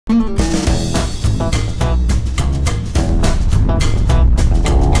A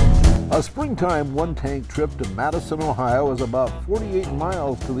springtime one-tank trip to Madison, Ohio is about 48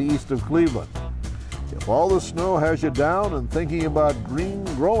 miles to the east of Cleveland. If all the snow has you down and thinking about green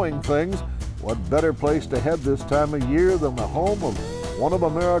growing things, what better place to head this time of year than the home of one of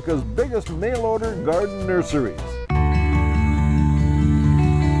America's biggest mail-order garden nurseries.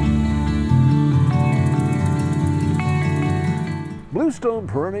 Bluestone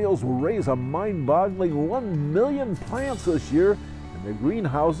perennials will raise a mind-boggling 1 million plants this year in their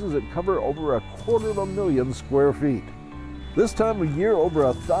greenhouses that cover over 250,000 square feet. This time of year, over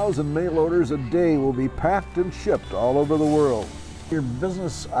 1,000 mail orders a day will be packed and shipped all over the world. Your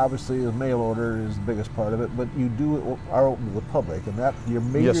business, obviously, is mail order is the biggest part of it, but you are open to the public, and that your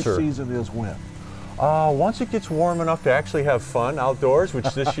major season is when? Once it gets warm enough to actually have fun outdoors, which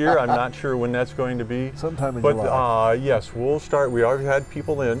this year I'm not sure when that's going to be. Sometime in July. But yes, we'll start. We already had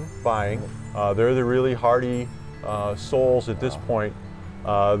people in buying. They're the really hardy souls at this point.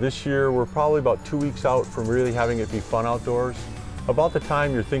 This year we're probably about 2 weeks out from really having it be fun outdoors. About the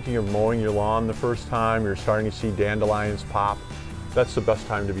time you're thinking of mowing your lawn the first time, you're starting to see dandelions pop. That's the best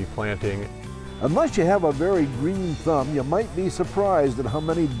time to be planting. Unless you have a very green thumb, you might be surprised at how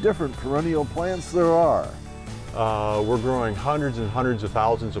many different perennial plants there are. We're growing hundreds and hundreds of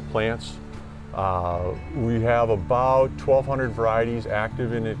thousands of plants. We have about 1,200 varieties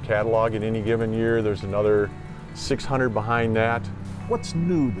active in the catalog in any given year. There's another 600 behind that. What's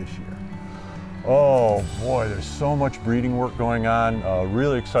new this year? Oh boy, there's so much breeding work going on. A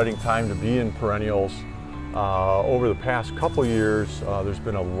really exciting time to be in perennials. Over the past couple years, there's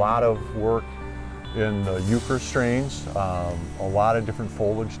been a lot of work in the Zurcher strains, a lot of different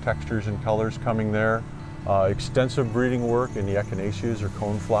foliage textures and colors coming there. Extensive breeding work in the echinaceas or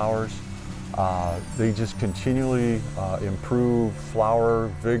coneflowers. They just continually improve flower,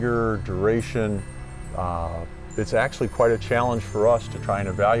 vigor, duration. It's actually quite a challenge for us to try and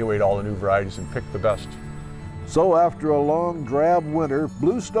evaluate all the new varieties and pick the best. So after a long drab winter,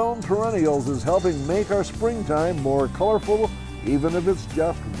 Bluestone Perennials is helping make our springtime more colorful, even if it's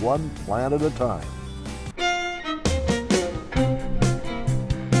just one plant at a time.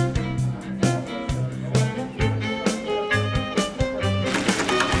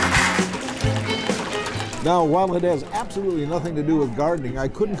 Now, while it has absolutely nothing to do with gardening, I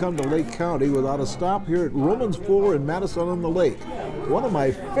couldn't come to Lake County without a stop here at Romans 4 in Madison on the Lake, one of my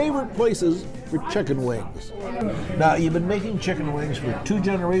favorite places for chicken wings. Now, you've been making chicken wings for 2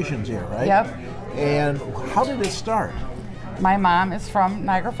 generations here, right? Yep. And how did it start? My mom is from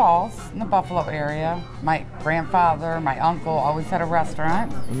Niagara Falls in the Buffalo area. My grandfather, my uncle always had a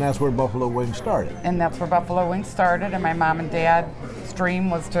restaurant. And that's where Buffalo Wings started. And that's where Buffalo Wings started, and my mom and dad's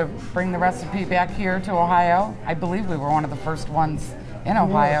dream was to bring the recipe back here to Ohio. I believe we were one of the first ones in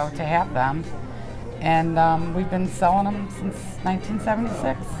Ohio to have them. And we've been selling them since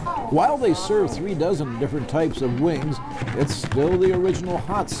 1976. While they serve 3 dozen different types of wings, it's still the original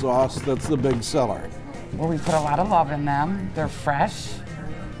hot sauce that's the big seller. Well, we put a lot of love in them. They're fresh.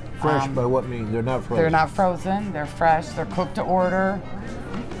 Fresh by what means? They're not frozen? They're not frozen. They're fresh. They're cooked to order.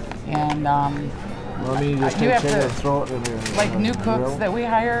 And well, I mean, you just you have take to, and throw it in there. like new cooks that we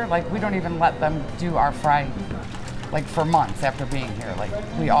hire, like we don't even let them do our fry, like for months after being here. Like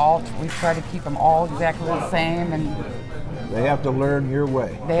we try to keep them all exactly the same, and they have to learn your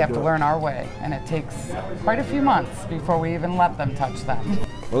way. They have to learn our way, and it takes quite a few months before we even let them touch them.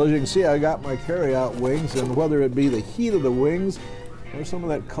 Well, as you can see, I got my carry-out wings, and whether it be the heat of the wings or some of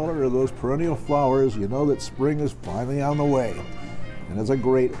that color of those perennial flowers, you know that spring is finally on the way. And it's a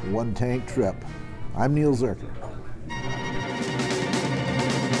great one-tank trip. I'm Neil Zurcher.